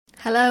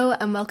Hello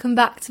and welcome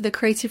back to the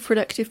Creative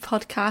Productive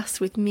podcast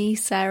with me,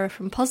 Sarah,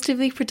 from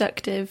Positively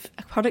Productive,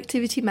 a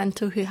productivity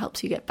mentor who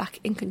helps you get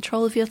back in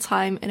control of your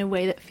time in a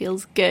way that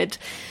feels good.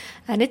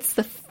 And it's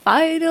the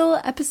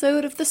final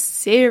episode of the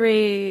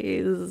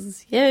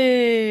series.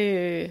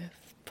 Yay!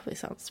 Probably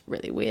sounds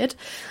really weird.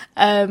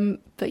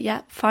 But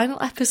yeah,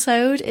 final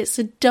episode. It's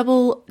a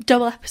double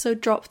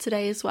episode drop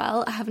today as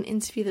well. I have an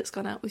interview that's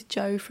gone out with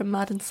Joe from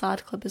Mad and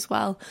Sad Club as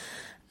well.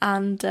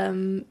 And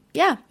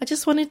I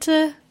just wanted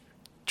to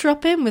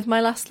drop in with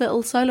my last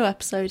little solo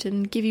episode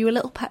and give you a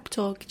little pep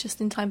talk just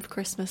in time for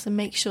Christmas and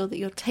make sure that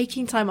you're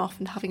taking time off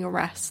and having a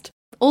rest.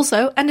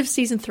 Also, end of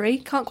season 3,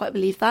 can't quite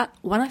believe that.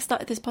 When I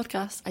started this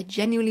podcast, I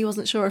genuinely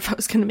wasn't sure if I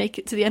was going to make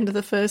it to the end of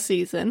the first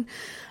season,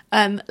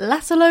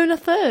 let alone a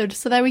third.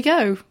 So there we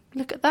go.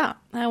 Look at that.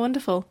 How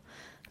wonderful.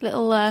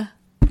 Little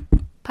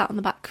pat on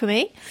the back for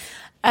me.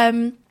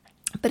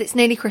 But it's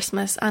nearly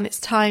Christmas and it's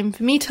time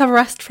for me to have a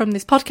rest from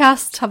this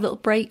podcast, have a little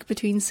break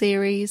between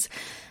series.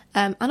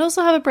 And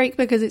also have a break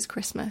because it's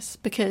Christmas.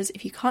 Because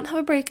if you can't have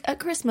a break at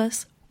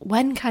Christmas,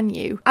 when can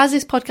you? As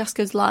this podcast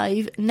goes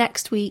live,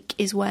 next week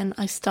is when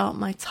I start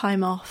my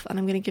time off and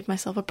I'm going to give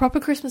myself a proper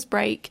Christmas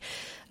break.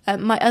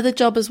 My other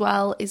job as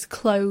well is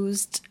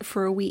closed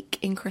for a week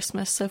in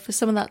Christmas. So for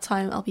some of that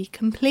time, I'll be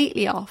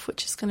completely off,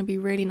 which is going to be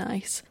really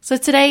nice. So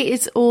today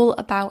is all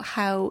about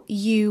how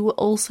you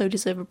also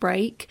deserve a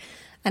break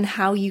and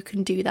how you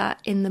can do that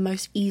in the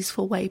most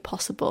easeful way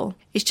possible.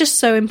 It's just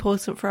so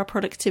important for our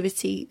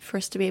productivity for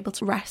us to be able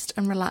to rest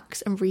and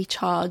relax and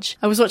recharge.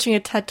 I was watching a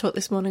TED Talk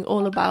this morning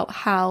all about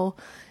how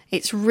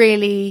it's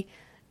really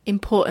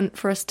important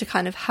for us to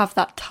kind of have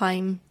that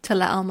time to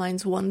let our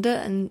minds wander,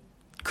 and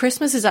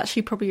Christmas is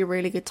actually probably a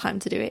really good time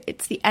to do it.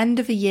 It's the end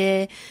of a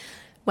year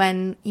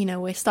when,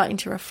 we're starting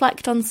to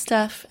reflect on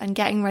stuff and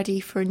getting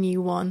ready for a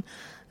new one.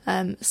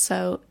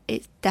 So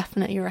it's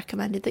definitely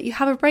recommended that you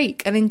have a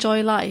break and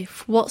enjoy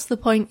life. What's the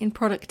point in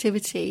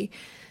productivity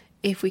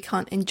if we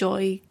can't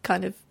enjoy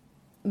kind of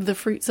the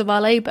fruits of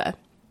our labour?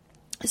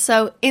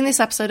 So in this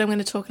episode, I'm going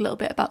to talk a little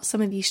bit about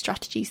some of these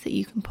strategies that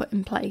you can put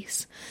in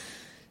place.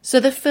 So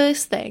the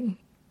first thing,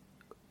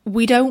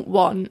 we don't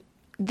want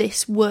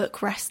this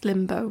work-rest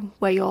limbo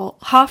where you're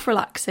half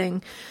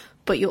relaxing,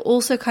 but you're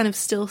also kind of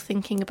still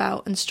thinking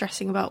about and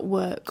stressing about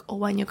work or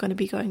when you're going to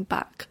be going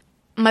back.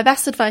 My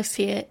best advice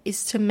here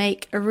is to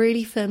make a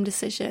really firm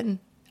decision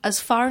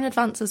as far in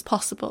advance as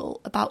possible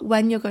about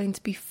when you're going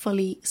to be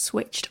fully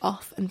switched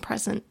off and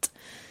present.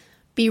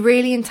 Be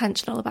really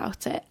intentional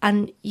about it,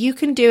 and you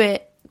can do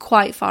it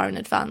quite far in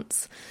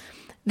advance.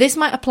 This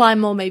might apply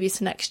more maybe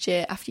to next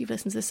year after you've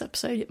listened to this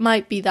episode. It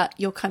might be that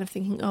you're kind of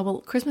thinking, oh, well,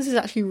 Christmas is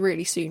actually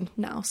really soon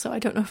now, so I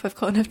don't know if I've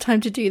got enough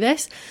time to do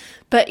this.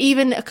 But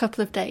even a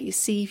couple of days,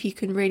 see if you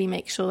can really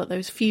make sure that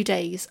those few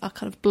days are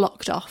kind of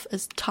blocked off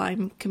as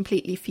time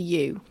completely for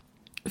you.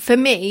 For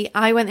me,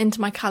 I went into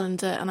my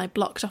calendar and I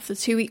blocked off the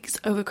 2 weeks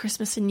over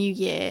Christmas and New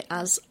Year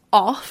as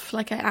off.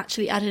 Like I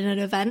actually added an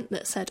event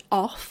that said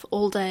off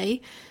all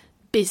day,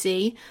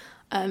 busy,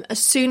 as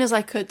soon as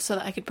I could so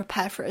that I could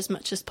prepare for it as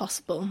much as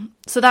possible.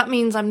 So that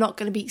means I'm not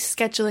going to be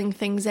scheduling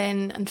things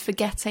in and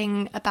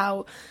forgetting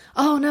about,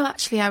 oh no,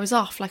 actually I was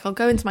off. Like I'll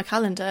go into my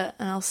calendar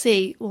and I'll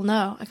see, well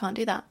no, I can't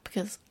do that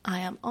because I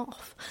am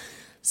off.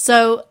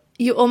 So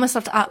you almost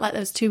have to act like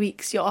those 2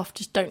 weeks you're off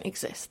just don't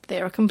exist.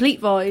 They're a complete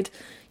void.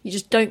 You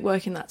just don't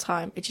work in that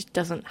time. It just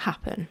doesn't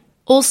happen.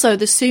 Also,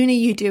 the sooner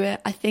you do it,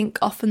 I think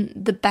often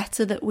the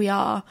better that we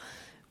are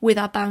with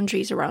our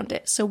boundaries around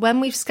it. So when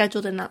we've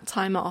scheduled in that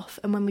time off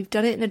and when we've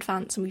done it in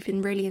advance and we've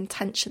been really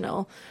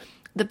intentional,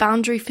 the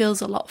boundary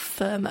feels a lot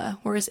firmer.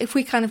 Whereas if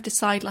we kind of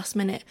decide last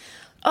minute,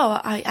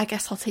 oh, I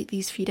guess I'll take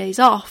these few days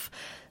off,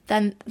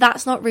 then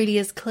that's not really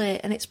as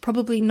clear and it's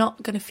probably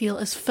not going to feel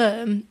as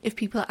firm if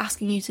people are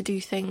asking you to do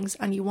things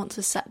and you want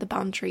to set the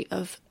boundary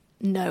of,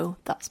 no,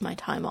 that's my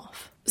time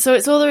off. So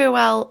it's all very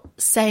well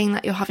saying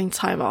that you're having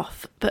time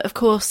off, but of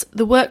course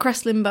the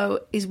work-rest limbo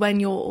is when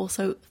you're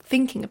also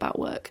thinking about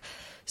work.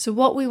 So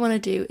what we want to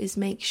do is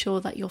make sure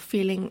that you're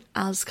feeling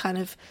as kind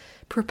of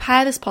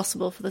prepared as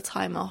possible for the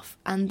time off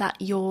and that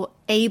you're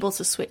able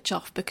to switch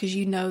off because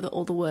you know that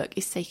all the work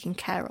is taken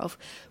care of.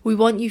 We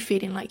want you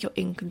feeling like you're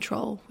in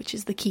control, which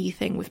is the key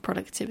thing with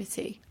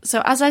productivity.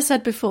 So as I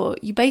said before,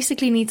 you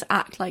basically need to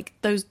act like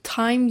those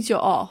times you're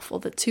off,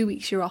 or the 2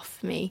 weeks you're off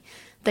for me,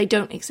 they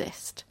don't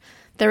exist.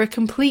 They're a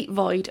complete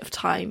void of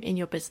time in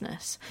your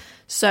business.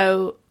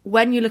 So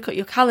when you look at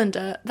your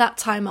calendar, that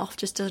time off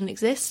just doesn't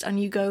exist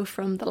and you go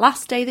from the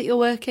last day that you're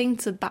working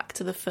to back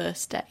to the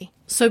first day.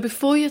 So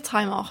before your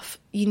time off,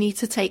 you need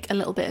to take a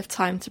little bit of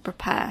time to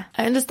prepare.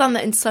 I understand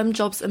that in some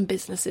jobs and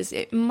businesses,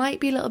 it might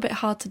be a little bit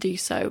hard to do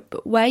so,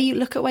 but where you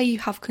look at where you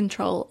have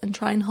control and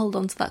try and hold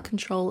on to that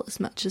control as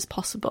much as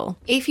possible.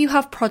 If you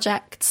have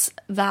projects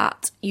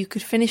that you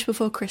could finish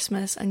before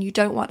Christmas and you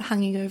don't want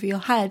hanging over your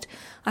head,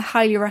 I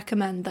highly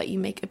recommend that you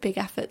make a big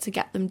effort to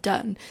get them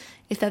done.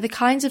 If they're the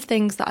kinds of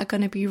things that are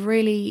going to be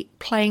really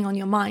playing on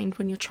your mind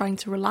when you're trying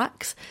to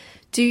relax,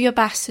 do your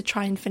best to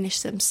try and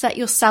finish them. Set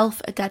yourself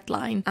a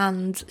deadline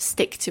and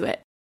stick to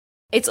it.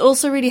 It's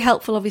also really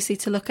helpful, obviously,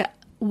 to look at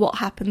what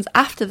happens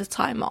after the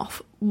time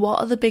off.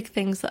 What are the big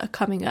things that are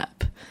coming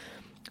up?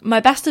 My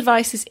best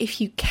advice is, if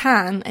you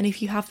can, and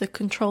if you have the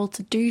control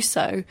to do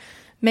so,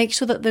 make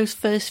sure that those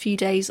first few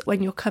days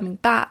when you're coming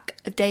back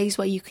are days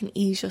where you can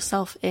ease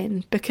yourself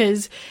in,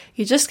 because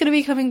you're just going to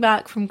be coming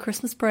back from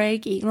Christmas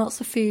break, eating lots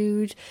of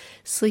food,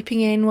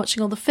 sleeping in,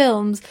 watching all the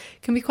films.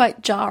 It can be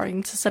quite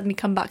jarring to suddenly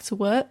come back to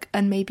work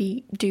and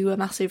maybe do a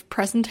massive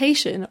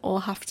presentation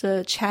or have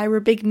to chair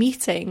a big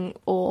meeting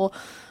or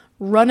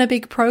run a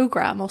big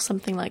program or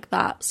something like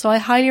that. So I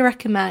highly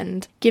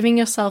recommend giving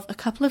yourself a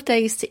couple of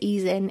days to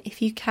ease in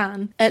if you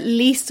can, at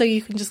least so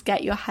you can just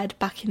get your head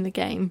back in the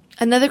game.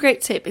 Another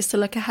great tip is to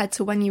look ahead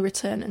to when you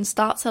return and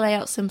start to lay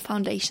out some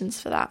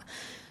foundations for that.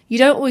 You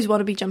don't always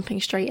want to be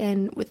jumping straight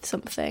in with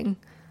something.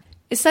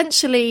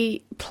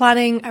 Essentially,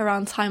 planning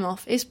around time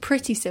off is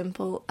pretty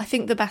simple. I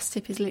think the best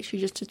tip is literally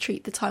just to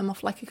treat the time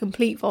off like a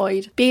complete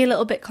void. Be a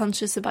little bit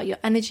conscious about your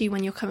energy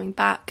when you're coming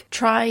back.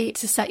 Try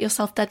to set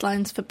yourself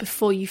deadlines for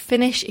before you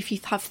finish if you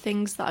have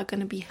things that are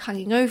going to be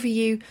hanging over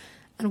you.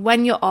 And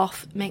when you're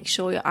off, make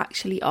sure you're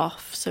actually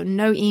off. So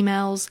no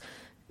emails,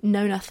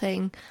 no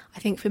nothing. I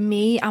think for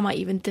me, I might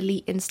even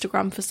delete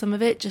Instagram for some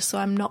of it, just so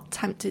I'm not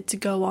tempted to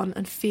go on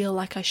and feel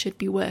like I should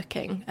be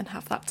working and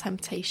have that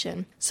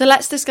temptation. So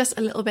let's discuss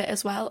a little bit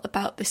as well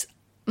about this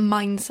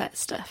mindset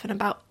stuff and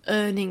about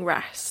earning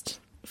rest.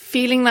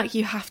 Feeling like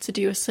you have to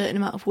do a certain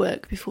amount of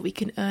work before we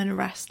can earn a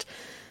rest,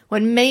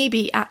 when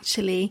maybe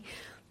actually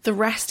the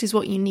rest is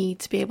what you need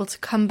to be able to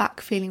come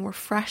back feeling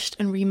refreshed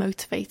and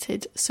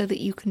remotivated so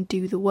that you can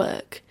do the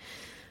work.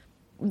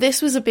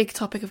 This was a big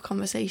topic of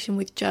conversation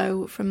with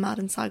Joe from Mad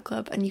and Sad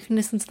Club, and you can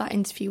listen to that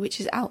interview, which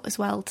is out as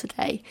well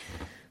today.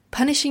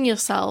 Punishing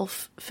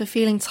yourself for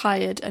feeling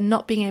tired and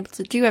not being able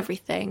to do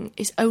everything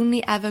is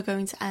only ever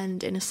going to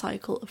end in a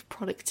cycle of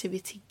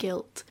productivity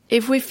guilt.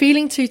 If we're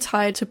feeling too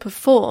tired to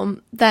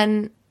perform,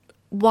 then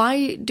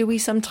why do we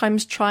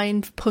sometimes try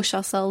and push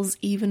ourselves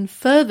even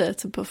further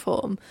to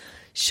perform?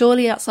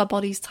 Surely that's our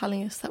bodies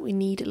telling us that we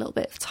need a little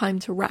bit of time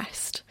to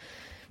rest.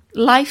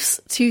 Life's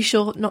too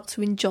short not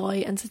to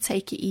enjoy and to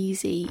take it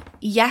easy.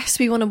 Yes,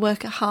 we want to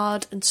work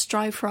hard and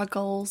strive for our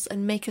goals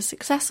and make a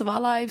success of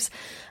our lives,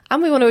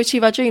 and we want to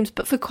achieve our dreams,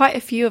 but for quite a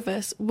few of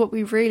us, what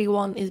we really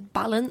want is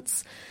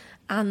balance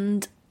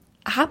and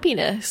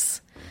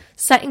happiness.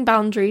 Setting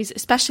boundaries,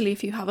 especially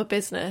if you have a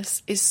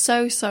business, is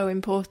so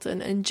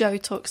important, and Joe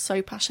talks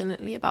so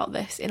passionately about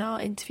this in our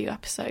interview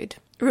episode.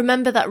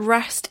 Remember that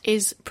rest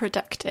is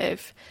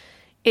productive.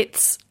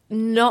 It's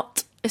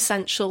not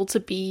essential to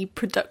be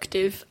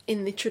productive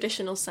in the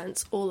traditional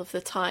sense all of the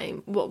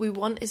time. What we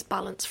want is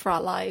balance for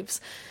our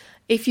lives.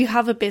 If you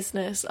have a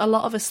business, a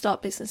lot of us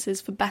start businesses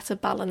for better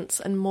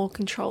balance and more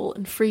control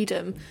and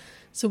freedom.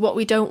 So what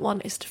we don't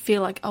want is to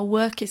feel like our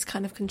work is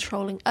kind of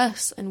controlling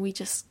us and we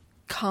just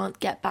can't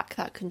get back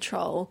that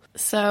control.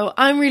 So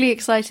I'm really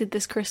excited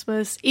this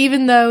Christmas,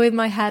 even though in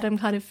my head I'm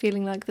kind of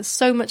feeling like there's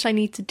so much I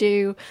need to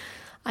do.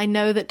 I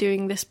know that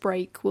doing this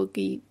break will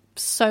be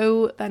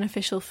so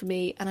beneficial for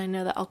me, and I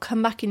know that I'll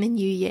come back in the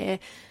new year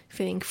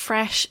feeling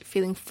fresh,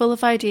 feeling full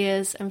of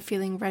ideas, and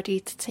feeling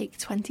ready to take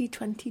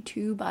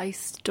 2022 by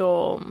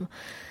storm.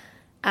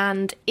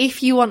 And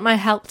if you want my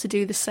help to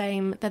do the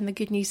same, then the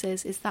good news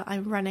is that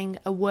I'm running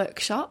a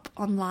workshop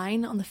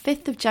online on the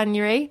 5th of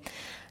January.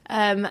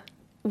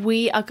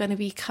 We are going to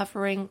be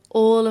covering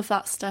all of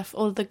that stuff,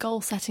 all of the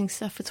goal setting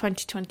stuff for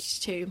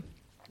 2022.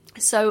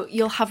 So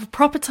you'll have a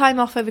proper time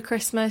off over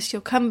Christmas,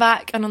 you'll come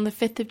back, and on the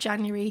 5th of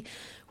January,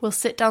 we'll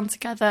sit down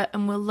together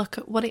and we'll look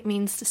at what it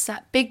means to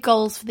set big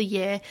goals for the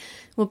year.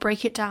 We'll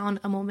break it down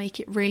and we'll make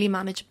it really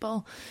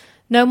manageable.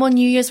 No more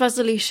New Year's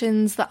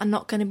resolutions that are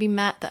not going to be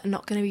met, that are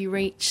not going to be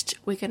reached.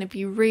 We're going to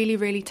be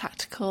really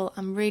tactical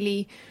and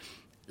really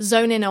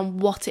zone in on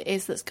what it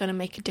is that's going to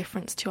make a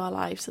difference to our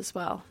lives as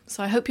well.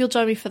 So I hope you'll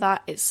join me for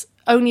that. It's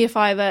only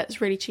 $5,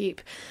 it's really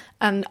cheap.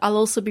 And I'll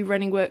also be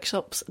running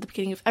workshops at the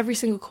beginning of every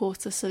single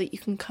quarter so that you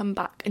can come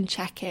back and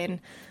check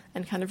in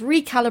and kind of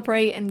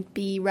recalibrate and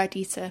be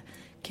ready to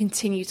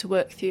continue to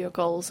work through your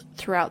goals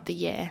throughout the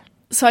year.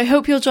 So I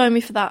hope you'll join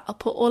me for that. I'll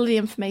put all of the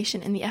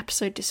information in the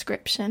episode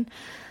description.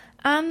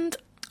 And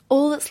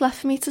all that's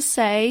left for me to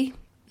say,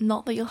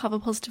 not that you'll have a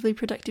positively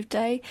productive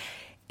day,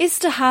 is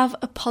to have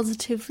a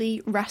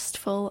positively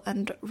restful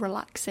and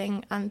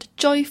relaxing and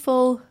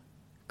joyful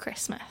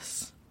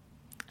Christmas.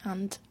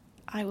 And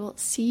I will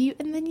see you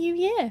in the new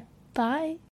year. Bye.